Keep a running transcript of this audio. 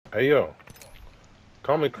Hey yo,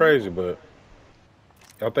 call me crazy, but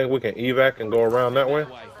y'all think we can evac and go around that way?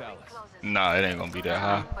 Nah, it ain't gonna be that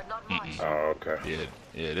high. Mm-mm. Oh, okay. Yeah,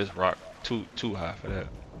 yeah, this rock too high for that.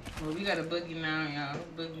 Well, we got a boogie now, y'all.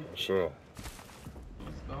 Boogie. Sure.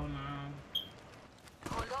 What's going on?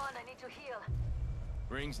 Hold on, I need to heal.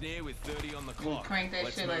 Rings near with 30 on the We clock. crank that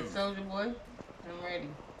Let's shit move. like Soldier Boy. I'm ready.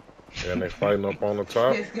 And they fighting up on the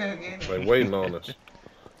top. Let's go get They it. waiting on us.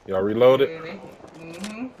 Y'all reloaded?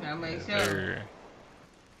 I make Yes, sure. sir.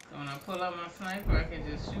 So when I pull out my sniper, I can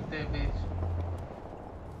just shoot that bitch.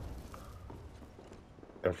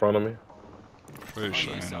 In front of me? Pretty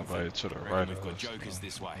sure ain't nobody to the right We've of got us. jokers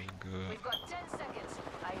this way. Good. We've got 10 seconds.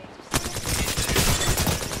 I aim to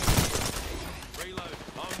Reload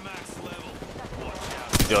on max level.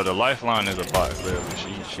 Watch out. Yo, the lifeline is a bot,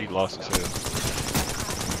 literally. She lost as hell.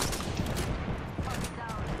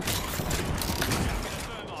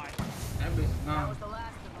 That bitch That gone. was the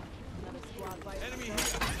last of them. Another squad fight. Enemy here.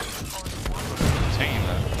 Team,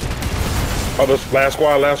 man. Oh, this last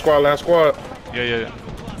squad, last squad, last squad. Yeah, yeah, yeah.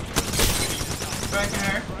 Striking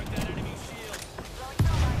her.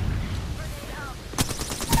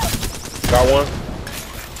 Got one.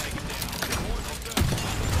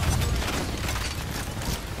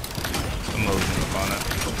 I'm moving up on it.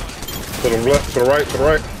 To the left, to the right, to the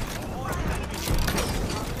right.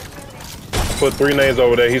 Put 3 nades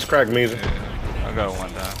over there. He's cracked, Measy. Yeah, I got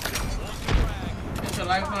one down. That's your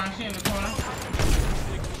lifeline. She in the corner.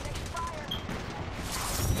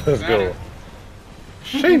 Let's Got go. her.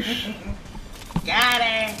 Sheesh. Got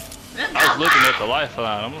it. I was looking at the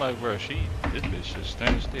lifeline. I'm like, bro, this bitch just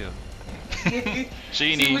standing still.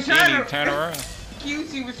 she ain't even turn around. Cute,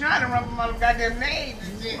 she was trying to run from all them goddamn names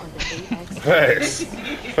and shit. Facts.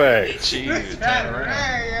 Facts. She was even trying turn to around.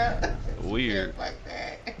 run, yeah. Weird. Like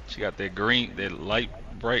that. She got that green, that light,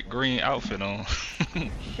 bright green outfit on.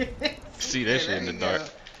 See that shit in the dark.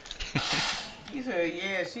 He said,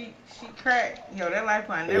 yeah, she cracked. Yo, that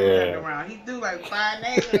lifeline never turned around. He threw like 5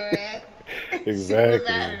 names on her ass. Exactly. She was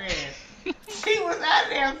out of there. She was out of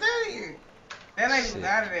there, I'm telling you. That lady was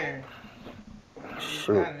out of there.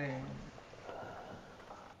 Shoot. Out of there.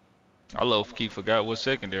 I low-key forgot what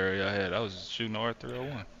secondary I had. I was shooting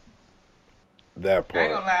R301. That I ain't part.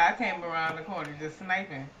 gonna lie, I came around the corner just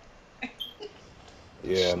sniping.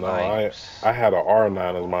 Yeah, no, Snipes. I had an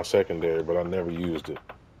R9 as my secondary, but I never used it.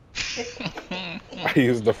 I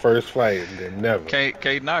used the first fight and then never.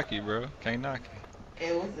 Can't knock you, bro. Can't knock you.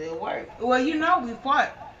 It worked. Well, you know, we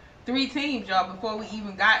fought 3 teams, y'all, before we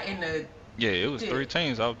even got in the. Yeah, it was 3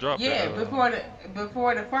 teams. I dropped Yeah, that,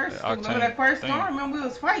 before the first. Remember that first storm? Remember we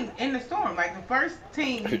was fighting in the storm. Like the first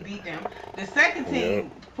team we beat them. The second team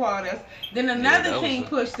fought us. Then another team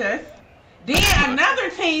pushed us. Then another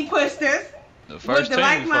team pushed us. The first the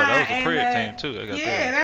team we fought, that was lifeline the Pred and, team too. I got yeah, that.